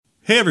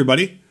Hey,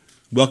 everybody.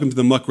 Welcome to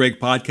the Muckrake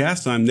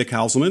Podcast. I'm Nick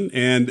Hauselman,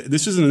 and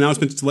this is an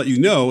announcement to let you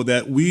know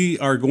that we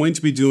are going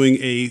to be doing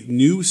a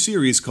new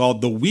series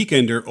called The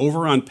Weekender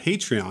over on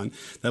Patreon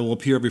that will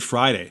appear every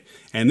Friday.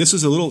 And this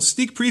is a little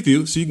sneak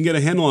preview so you can get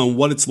a handle on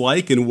what it's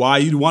like and why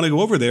you'd want to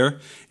go over there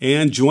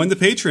and join the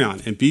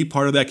Patreon and be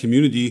part of that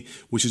community,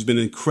 which has been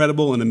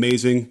incredible and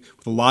amazing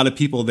with a lot of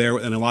people there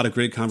and a lot of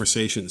great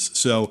conversations.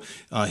 So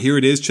here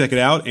it is. Check it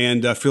out.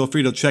 And feel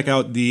free to check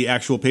out the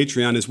actual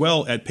Patreon as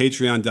well at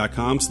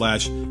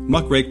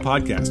patreon.com/muckrake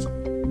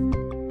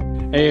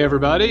podcast. Hey,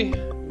 everybody.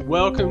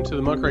 Welcome to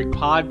the Muckrake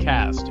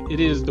Podcast.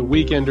 It is the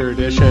Weekender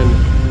edition.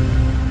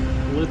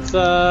 Let's,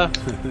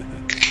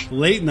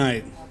 late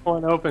night.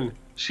 one open.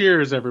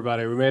 Cheers,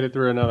 everybody. We made it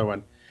through another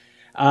one.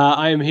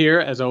 I am here,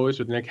 as always,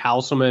 with Nick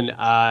Hauselman,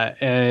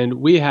 and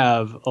we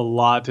have a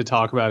lot to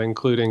talk about,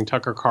 including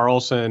Tucker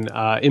Carlson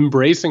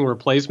embracing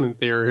replacement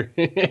theory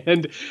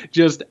and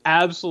just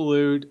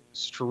absolute,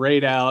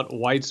 straight-out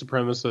white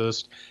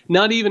supremacist,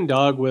 not even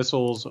dog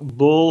whistles,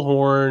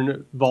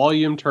 bullhorn,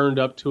 volume turned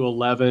up to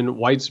 11,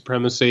 white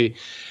supremacy.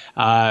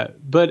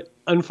 But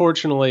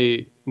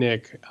unfortunately,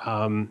 Nick,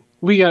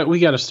 we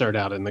got to start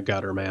out in the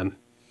gutter, man.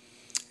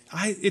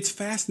 It's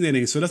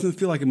fascinating, so it doesn't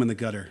feel like I'm in the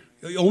gutter.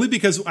 Only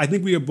because I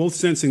think we are both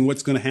sensing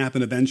what's going to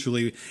happen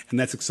eventually, and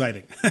that's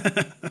exciting.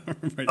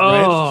 Right?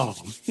 Oh,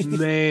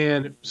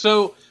 man.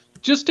 So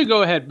just to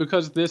go ahead,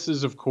 because this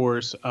is, of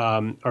course,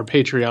 our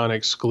Patreon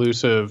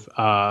exclusive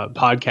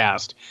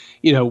podcast,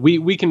 you know,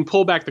 we can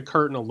pull back the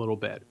curtain a little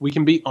bit. We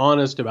can be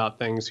honest about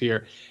things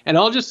here. And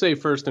I'll just say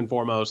first and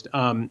foremost,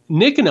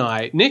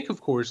 Nick,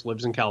 of course,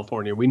 lives in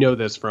California. We know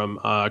this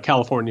from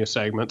California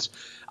segments.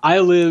 I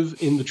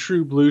live in the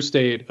true blue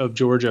state of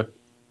Georgia.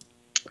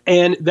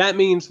 And that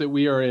means that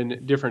we are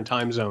in different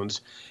time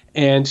zones.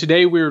 And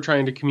today we were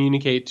trying to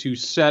communicate to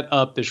set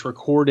up this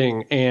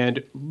recording.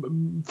 And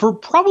for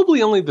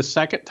probably only the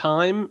second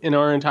time in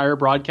our entire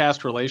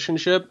broadcast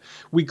relationship,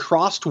 we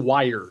crossed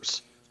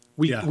wires.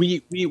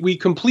 We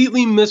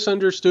completely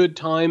misunderstood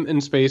time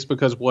and space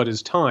because what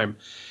is time?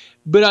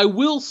 But I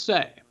will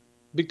say,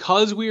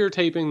 because we are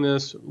taping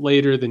this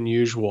later than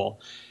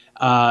usual,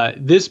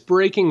 this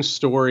breaking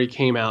story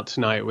came out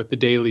tonight with the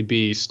Daily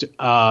Beast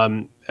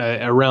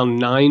around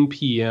 9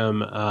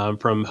 p.m.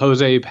 From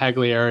Jose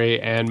Pagliari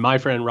and my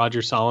friend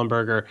Roger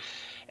Sollenberger.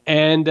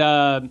 And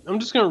I'm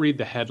just going to read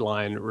the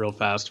headline real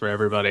fast for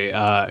everybody.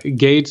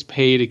 Gates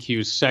paid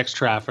accused sex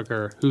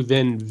trafficker who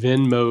then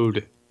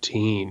Venmo'd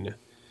teen.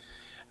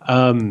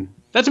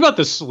 That's about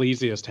the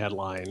sleaziest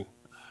headline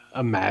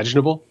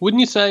imaginable, wouldn't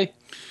you say?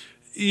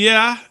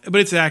 Yeah, but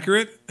it's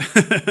accurate,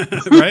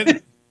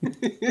 right?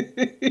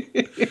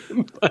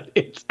 But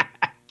it's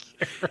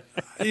accurate.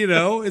 You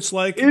know, it's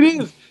like... It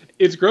is.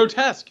 It's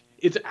grotesque.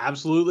 It's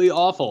absolutely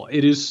awful.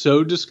 It is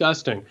so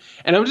disgusting.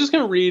 And I'm just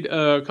going to read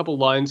a couple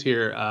lines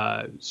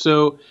here.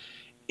 So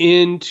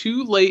in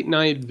two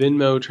late-night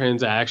Venmo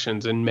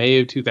transactions in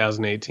May of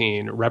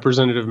 2018,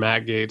 Representative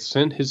Matt Gaetz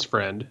sent his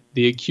friend,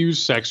 the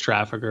accused sex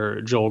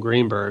trafficker Joel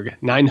Greenberg,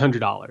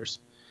 $900.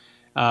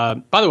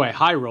 By the way,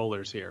 high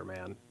rollers here,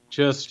 man.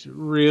 Just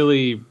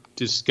really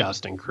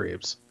disgusting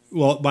creeps.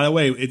 Well, by the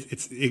way,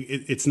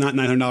 it's not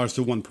 $900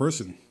 to one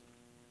person.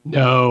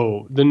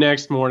 No. The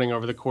next morning,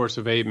 over the course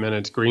of 8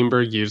 minutes,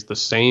 Greenberg used the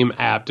same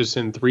app to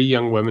send three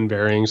young women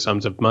varying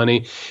sums of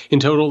money. In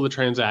total, the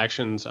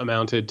transactions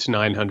amounted to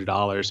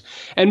 $900.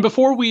 And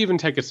before we even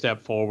take a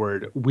step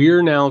forward,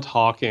 we're now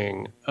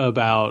talking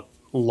about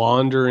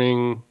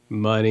laundering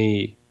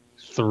money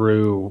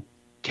through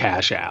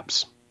cash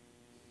apps.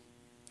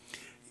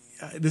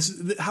 This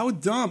is how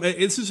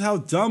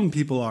dumb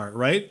people are,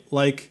 right?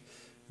 Like,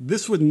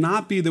 this would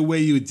not be the way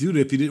you would do it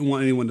if you didn't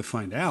want anyone to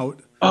find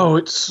out. Oh,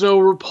 it's so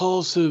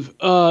repulsive.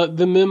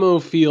 The memo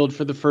field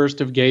for the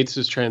first of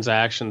Gates's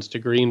transactions to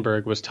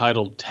Greenberg was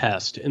titled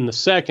Test. In the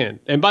second,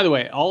 and by the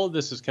way, all of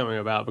this is coming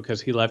about because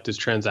he left his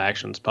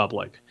transactions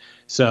public.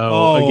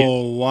 So,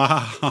 again,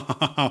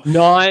 wow.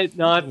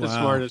 Not the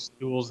smartest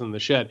tools in the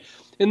shed.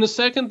 In the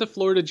second, the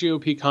Florida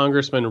GOP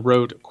congressman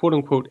wrote, quote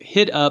unquote,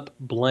 hit up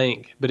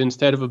blank, but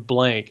instead of a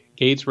blank,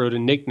 Gaetz wrote a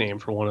nickname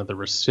for one of the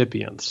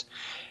recipients.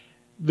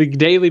 The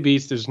Daily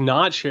Beast is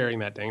not sharing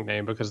that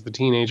nickname because the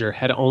teenager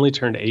had only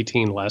turned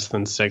 18 less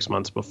than 6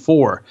 months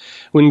before.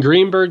 When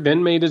Greenberg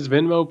then made his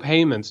Venmo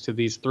payments to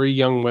these three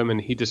young women,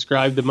 he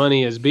described the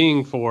money as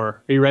being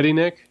for... Are you ready,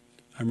 Nick?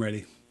 I'm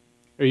ready.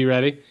 Are you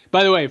ready?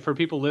 By the way, for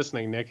people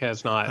listening, Nick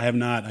has not. I have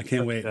not. I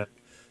can't wait. Are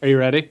you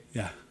ready?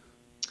 Yeah.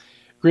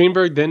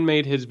 Greenberg then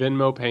made his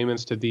Venmo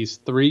payments to these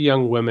three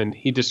young women.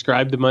 He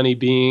described the money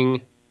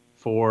being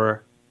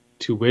for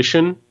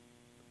tuition,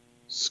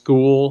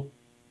 school,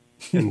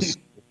 and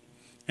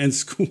and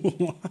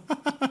school.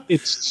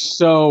 It's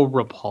so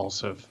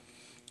repulsive.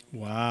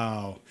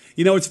 Wow.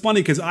 You know, it's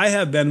funny because I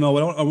have Venmo.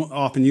 I don't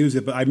often use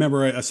it, but I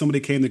remember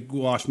somebody came to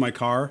wash my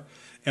car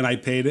and I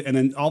paid it. And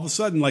then all of a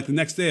sudden, like the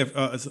next day,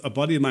 a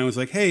buddy of mine was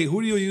like, hey,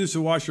 who do you use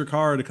to wash your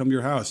car to come to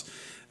your house?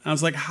 I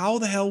was like, how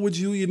the hell would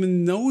you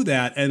even know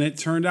that? And it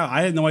turned out,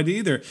 I had no idea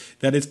either,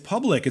 that it's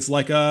public. It's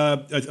like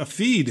a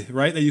feed,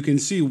 right? That you can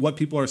see what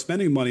people are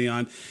spending money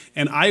on.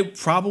 And I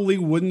probably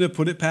wouldn't have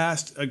put it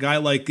past a guy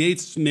like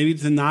Gates maybe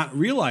to not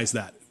realize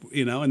that,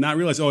 and not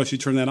realize, I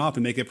should turn that off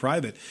and make it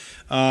private.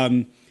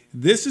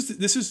 This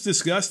is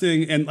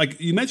disgusting. And like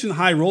you mentioned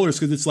high rollers,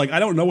 because it's like, I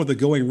don't know what the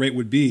going rate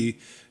would be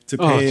to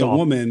pay a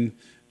woman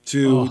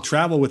to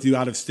travel with you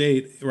out of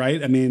state,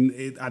 right? I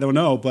mean, I don't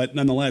know, but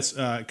nonetheless,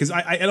 because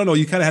I don't know,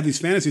 you kind of have these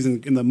fantasies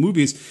in the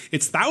movies.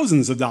 It's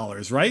thousands of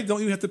dollars, right?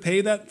 Don't you have to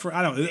pay that for?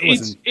 I don't.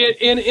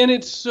 And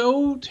it's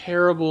so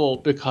terrible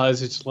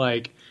because it's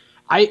like,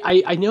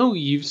 I know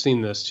you've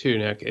seen this too,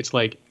 Nick. It's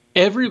like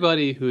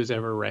everybody who has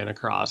ever ran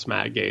across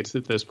Matt Gaetz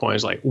at this point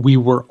is like, we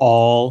were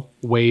all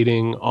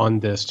waiting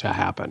on this to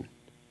happen.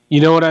 You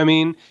know what I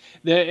mean?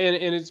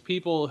 And it's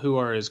people who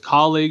are his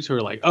colleagues who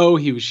are like, oh,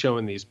 he was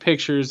showing these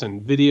pictures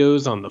and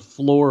videos on the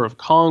floor of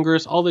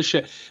Congress, all this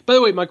shit. By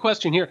the way, my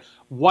question here,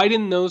 why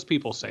didn't those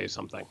people say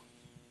something?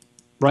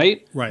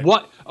 Right? Right.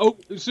 What? Oh,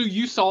 so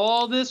you saw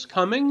all this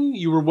coming?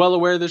 You were well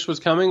aware this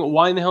was coming?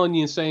 Why in the hell didn't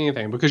you say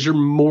anything? Because you're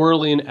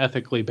morally and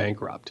ethically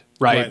bankrupt,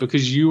 right?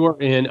 Because you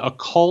are in a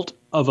cult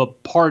of a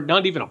part,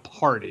 not even a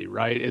party,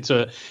 right? It's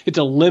a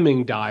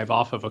lemming dive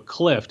off of a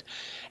cliff.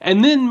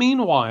 And then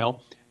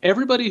meanwhile,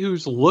 everybody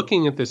who's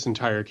looking at this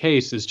entire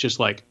case is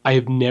just like, I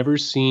have never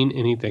seen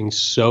anything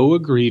so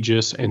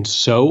egregious and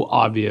so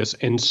obvious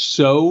and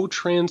so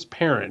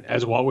transparent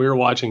as what we are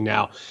watching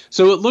now.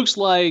 So it looks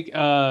like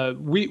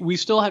we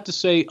still have to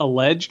say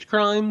alleged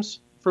crimes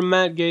from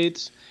Matt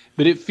Gaetz,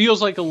 but it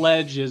feels like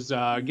alleged is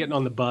getting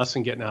on the bus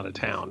and getting out of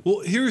town. Well,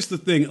 here's the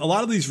thing. A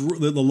lot of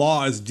the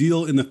laws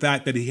deal in the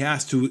fact that he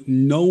has to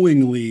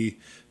knowingly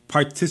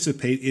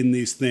participate in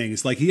these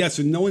things. Like he has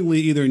to knowingly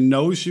either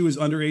know she was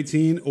under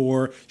 18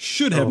 or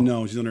should have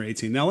known she's under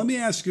 18. Now, let me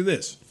ask you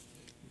this.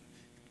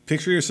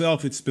 Picture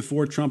yourself, it's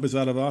before Trump is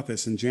out of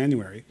office in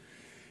January,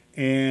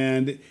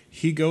 and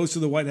he goes to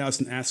the White House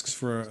and asks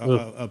for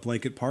a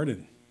blanket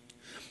pardon.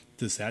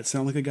 Does that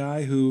sound like a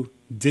guy who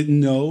didn't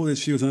know that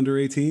she was under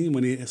 18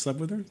 when he slept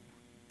with her?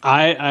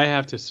 I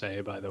have to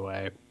say, by the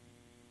way,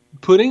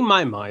 putting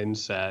my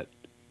mindset...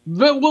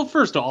 Well,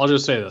 first of all, I'll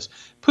just say this.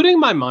 Putting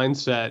my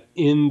mindset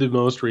in the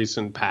most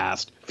recent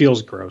past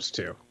feels gross,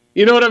 too.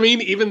 You know what I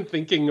mean? Even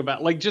thinking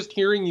about, like, just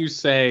hearing you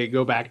say,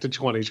 go back to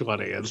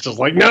 2020, it's just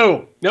like,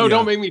 no,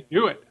 don't make me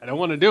do it. I don't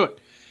want to do it.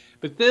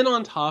 But then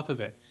on top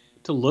of it,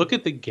 to look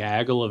at the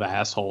gaggle of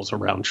assholes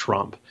around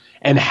Trump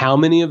and how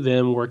many of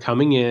them were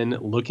coming in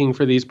looking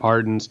for these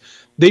pardons,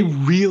 they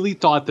really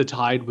thought the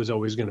tide was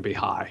always going to be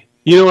high.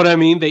 You know what I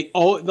mean? They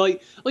all,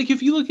 like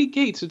if you look at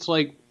Gaetz, it's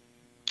like,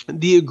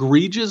 the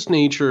egregious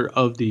nature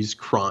of these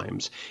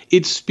crimes,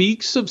 it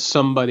speaks of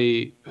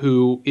somebody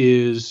who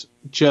is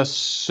just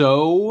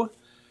so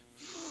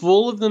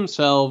full of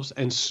themselves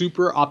and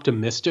super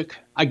optimistic,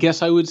 I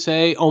guess I would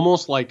say,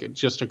 almost like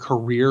just a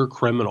career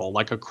criminal,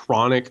 like a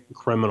chronic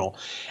criminal.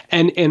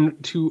 And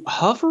to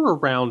hover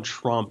around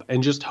Trump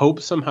and just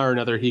hope somehow or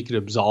another he could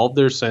absolve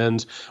their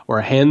sins or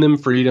hand them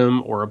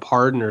freedom or a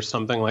pardon or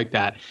something like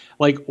that.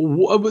 Like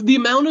the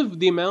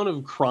amount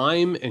of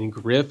crime and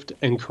grift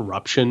and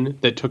corruption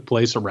that took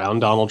place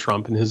around Donald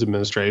Trump and his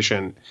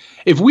administration.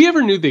 If we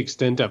ever knew the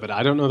extent of it,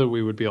 I don't know that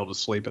we would be able to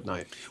sleep at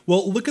night.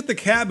 Well, look at the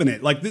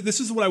cabinet. Like this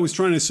is what I was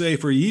trying to say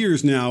for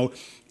years now,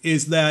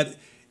 is that,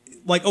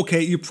 like,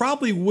 okay, you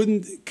probably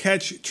wouldn't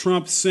catch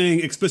Trump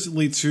saying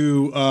explicitly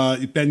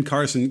to Ben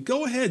Carson,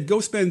 go ahead, go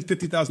spend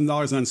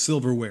 $50,000 on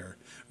silverware.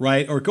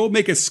 Right? Or go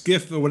make a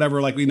skiff or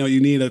whatever, like, you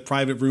need a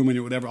private room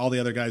and whatever all the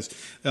other guys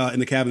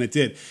in the cabinet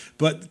did.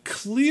 But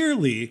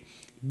clearly,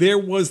 there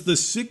was the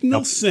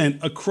signal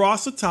sent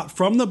across the top,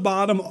 from the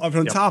bottom,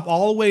 from the top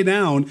all the way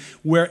down,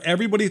 where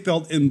everybody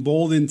felt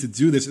emboldened to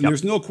do this. And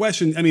there's no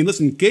question. I mean,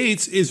 listen,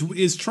 Gaetz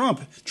is Trump.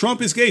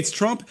 Trump is Gaetz.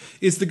 Trump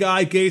is the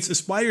guy Gaetz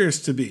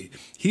aspires to be.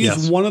 He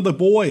is one of the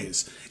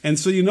boys. And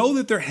so you know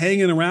that they're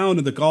hanging around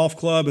at the golf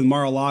club in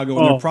Mar-a-Lago,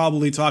 and they're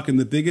probably talking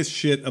the biggest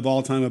shit of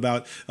all time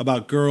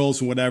about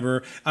girls and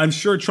whatever. I'm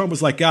sure Trump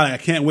was like, God, I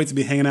can't wait to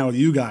be hanging out with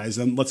you guys,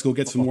 and let's go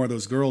get some more of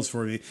those girls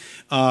for me.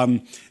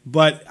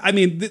 But, I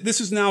mean, this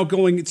is now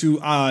going to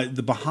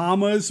the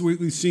Bahamas.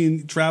 We've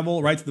seen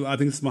travel, right, to I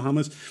think it's the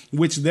Bahamas,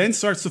 which then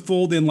starts to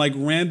fold in, like,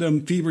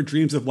 random fever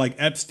dreams of, like,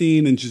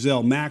 Epstein and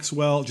Ghislaine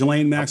Maxwell.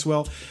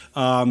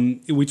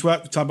 We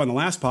talked about in the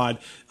last pod.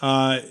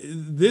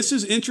 This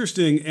is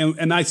interesting,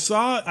 and I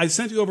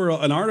sent you over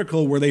an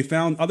article where they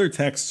found other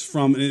texts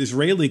from an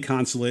Israeli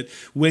consulate,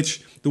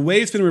 which the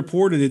way it's been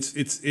reported,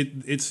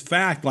 it's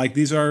fact. Like,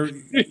 these are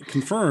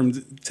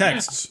confirmed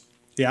texts.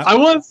 Yeah. I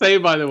want to say,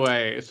 by the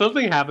way,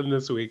 something happened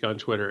this week on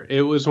Twitter.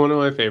 It was one of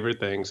my favorite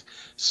things.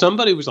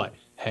 Somebody was like,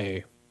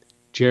 hey,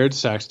 Jared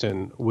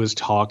Sexton was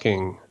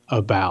talking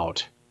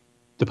about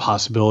the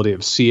possibility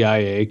of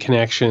CIA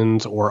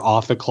connections or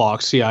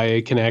off-the-clock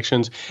CIA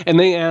connections. And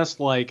they asked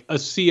like a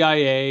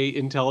CIA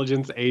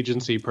intelligence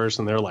agency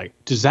person, they're like,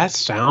 does that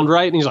sound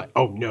right? And he's like,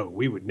 oh, no,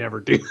 we would never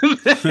do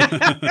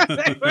that.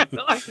 They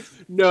were like,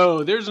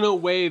 no, there's no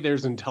way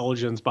there's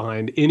intelligence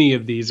behind any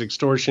of these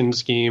extortion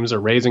schemes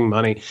or raising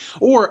money.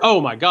 Or,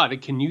 oh, my God,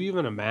 can you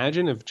even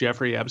imagine if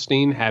Jeffrey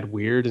Epstein had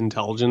weird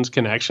intelligence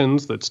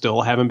connections that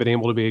still haven't been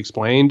able to be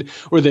explained,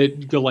 or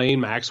that Ghislaine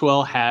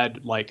Maxwell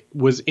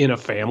was in a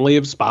family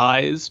of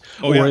spies,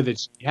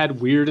 that she had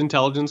weird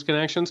intelligence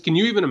connections? Can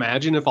you even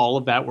imagine if all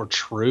of that were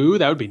true?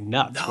 That would be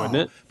nuts, wouldn't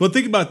it? But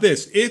think about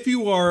this. If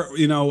you are,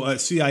 a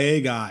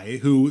CIA guy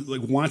who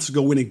wants to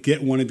go in and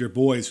get one of your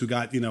boys who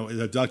got,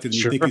 abducted and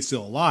you think he's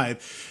still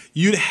alive,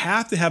 you'd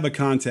have to have a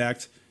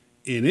contact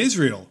in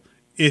Israel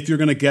if you're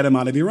going to get him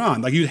out of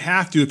Iran. You'd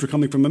have to if you're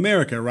coming from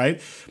America,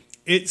 right?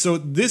 It's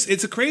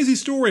a crazy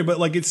story,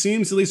 but it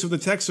seems, at least with the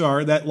texts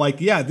are, that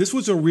this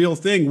was a real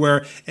thing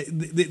where,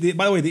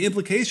 by the way, the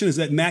implication is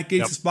that Matt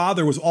Gaetz'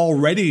 father was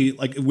already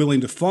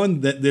willing to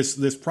fund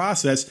this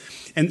process,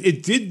 and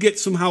it did get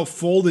somehow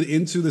folded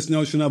into this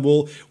notion of,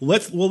 we'll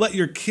let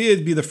your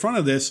kid be the front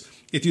of this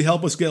if you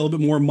help us get a little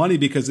bit more money,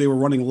 because they were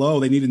running low,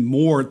 they needed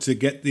more to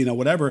get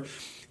whatever.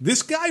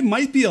 This guy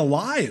might be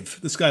alive,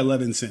 this guy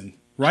Levinson.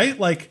 Right?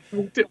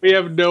 We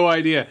have no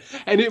idea.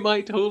 And it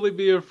might totally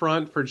be a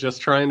front for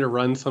just trying to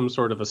run some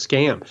sort of a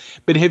scam.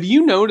 But have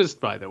you noticed,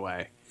 by the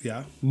way,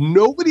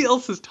 nobody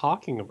else is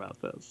talking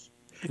about this.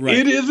 Right.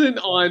 It isn't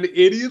on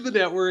any of the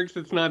networks.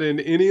 It's not in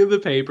any of the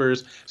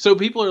papers. So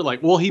people are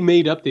like, well, he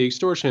made up the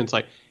extortion. It's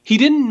like, he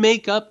didn't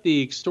make up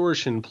the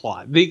extortion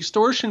plot. The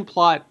extortion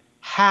plot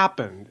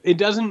happened. It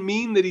doesn't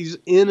mean that he's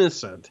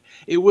innocent.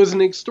 It was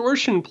an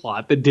extortion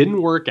plot that didn't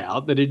work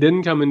out, that it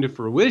didn't come into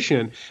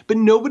fruition, but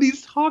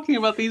nobody's talking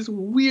about these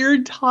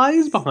weird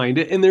ties behind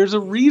it, and there's a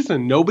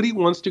reason. Nobody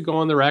wants to go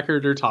on the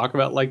record or talk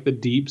about the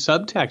deep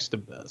subtext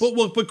of this.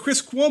 But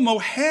Chris Cuomo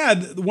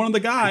had one of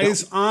the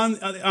guys on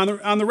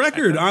the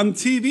record, on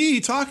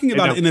TV, talking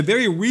about it in a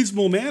very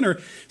reasonable manner.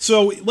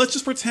 So let's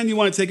just pretend you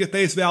want to take at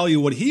face value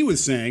what he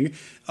was saying.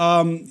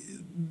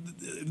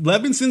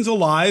 Levinson's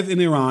alive in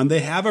Iran. They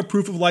have a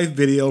proof of life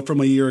video from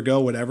a year ago,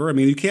 whatever. I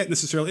mean, you can't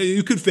necessarily,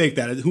 you could fake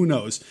that. Who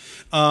knows?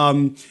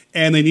 And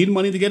they need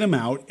money to get him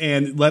out.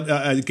 And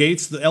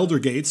Gates, the elder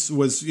Gates,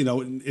 was,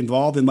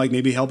 involved in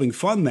maybe helping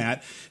fund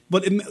that.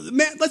 But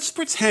let's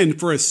pretend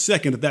for a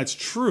second that that's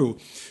true.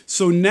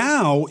 So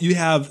now you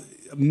have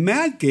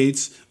Matt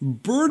Gaetz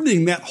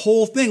burdening that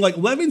whole thing.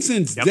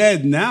 Levinson's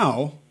dead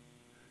now.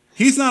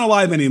 He's not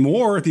alive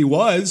anymore if he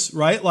was,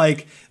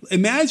 right?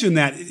 Imagine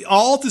that.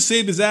 All to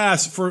save his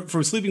ass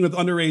for sleeping with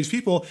underage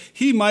people.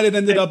 He might have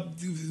ended up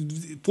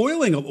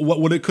foiling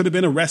what it could have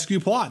been a rescue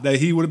plot that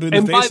he would have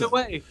been the face of. And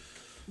by the way,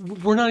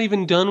 we're not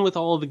even done with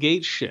all of the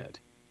Gates shit.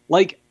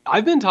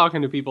 I've been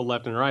talking to people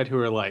left and right who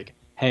are like,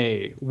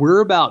 hey,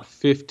 we're about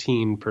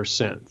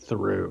 15%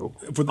 through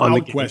on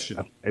the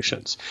question.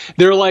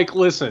 They're like,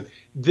 listen,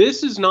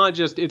 it's not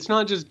just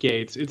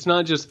Gates. It's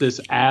not just this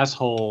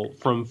asshole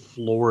from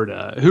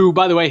Florida who,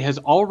 by the way, has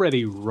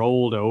already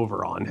rolled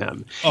over on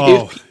him.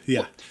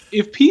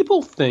 If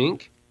people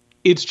think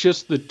it's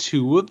just the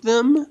two of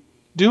them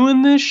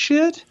doing this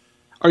shit,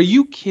 are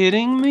you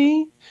kidding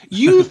me?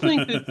 You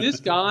think that this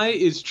guy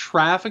is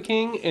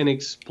trafficking and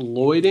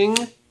exploiting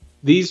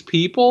these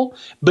people,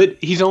 but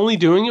he's only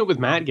doing it with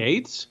Matt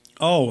Gaetz?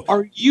 Oh,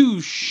 are you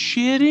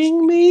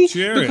shitting me?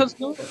 Jared.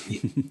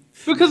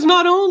 Because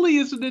not only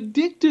is it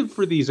addictive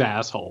for these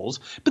assholes,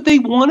 but they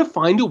want to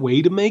find a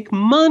way to make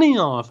money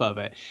off of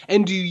it.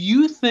 And do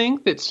you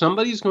think that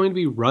somebody's going to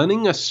be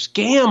running a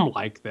scam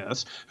like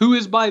this, who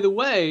is, by the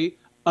way,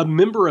 a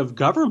member of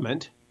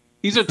government?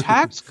 He's a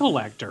tax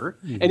collector,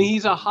 and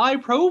he's a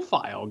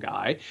high-profile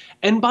guy.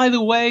 And by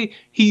the way,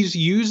 he's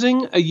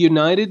using a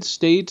United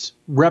States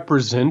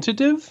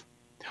representative,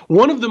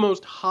 one of the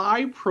most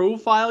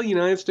high-profile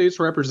United States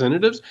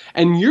representatives,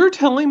 and you're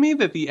telling me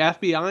that the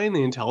FBI and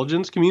the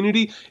intelligence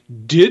community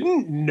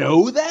didn't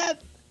know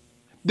that?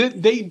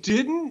 That they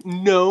didn't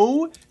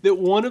know that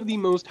one of the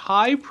most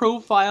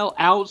high-profile,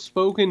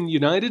 outspoken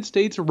United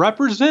States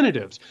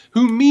representatives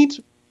who meets,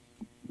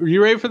 are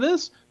you ready for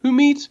this? Who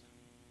meets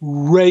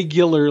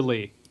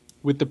regularly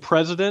with the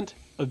President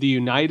of the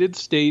United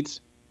States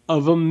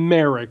of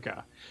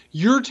America.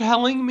 You're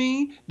telling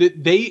me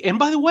that they, and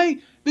by the way,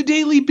 the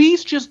Daily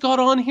Beast just got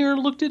on here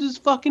and looked at his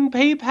fucking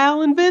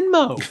PayPal and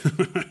Venmo.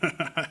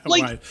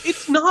 Right.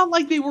 It's not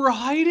like they were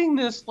hiding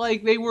this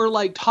like they were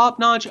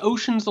top-notch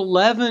Ocean's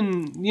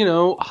 11,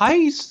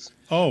 heists.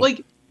 Oh.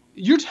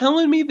 You're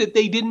telling me that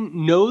they didn't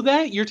know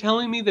that? You're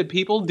telling me that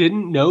people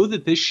didn't know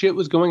that this shit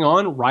was going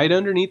on right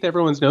underneath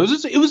everyone's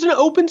noses? It was an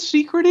open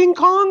secret in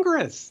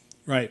Congress.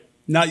 Right.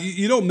 Now,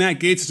 Matt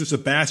Gaetz is just a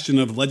bastion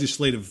of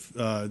legislative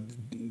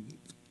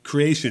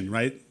creation,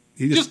 right?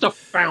 Just a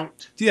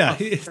fount. Yeah,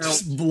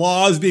 just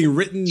laws being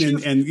written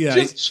and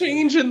just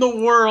changing the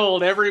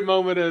world every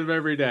moment of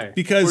every day.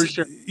 Because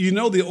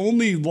the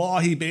only law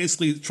he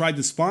basically tried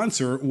to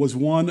sponsor was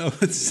one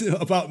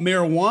about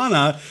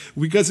marijuana,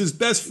 because his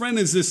best friend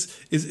is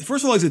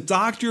first of all, he's a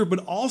doctor, but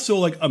also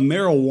like a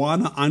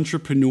marijuana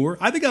entrepreneur.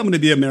 I think I'm going to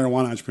be a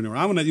marijuana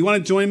entrepreneur. You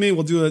want to join me?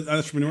 We'll do an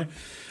entrepreneur.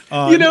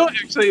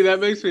 Actually,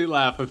 that makes me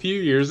laugh. A few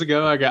years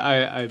ago,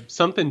 I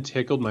something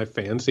tickled my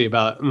fancy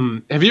about.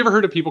 Have you ever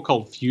heard of people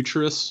called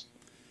futurists?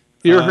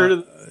 You ever heard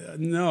of?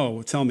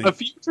 No, tell me. A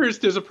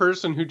futurist is a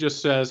person who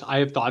just says, "I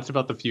have thoughts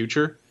about the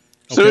future."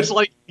 So it's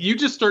like you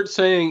just start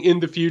saying, "In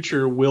the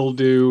future, we'll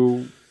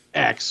do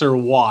X or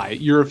Y."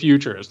 You're a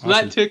futurist. Awesome.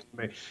 That tickled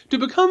me. To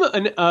become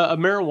a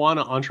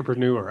marijuana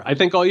entrepreneur, I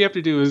think all you have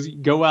to do is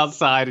go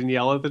outside and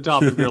yell at the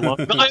top of your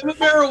lungs, "I'm a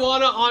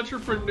marijuana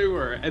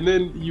entrepreneur," and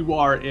then you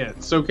are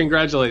it. So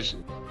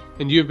congratulations.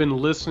 And you have been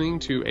listening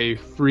to a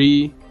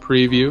free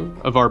preview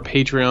of our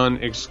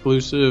Patreon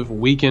exclusive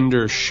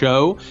Weekender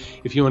show.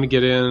 If you want to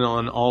get in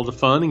on all the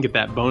fun and get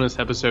that bonus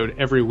episode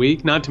every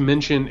week, not to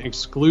mention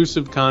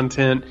exclusive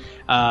content,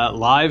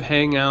 live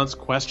hangouts,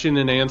 question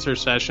and answer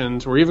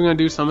sessions. We're even going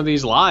to do some of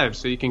these live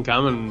so you can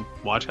come and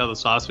watch how the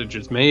sausage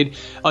is made.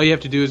 All you have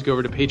to do is go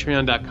over to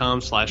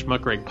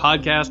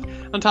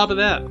patreon.com/muckrakepodcast. On top of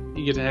that,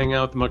 you get to hang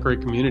out with the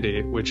Muckrake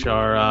community, which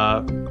are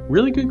a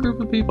really good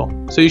group of people.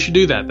 So you should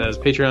do that. That is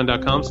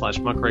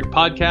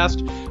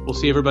patreon.com/muckrakepodcast. We'll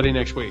see everybody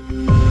next week.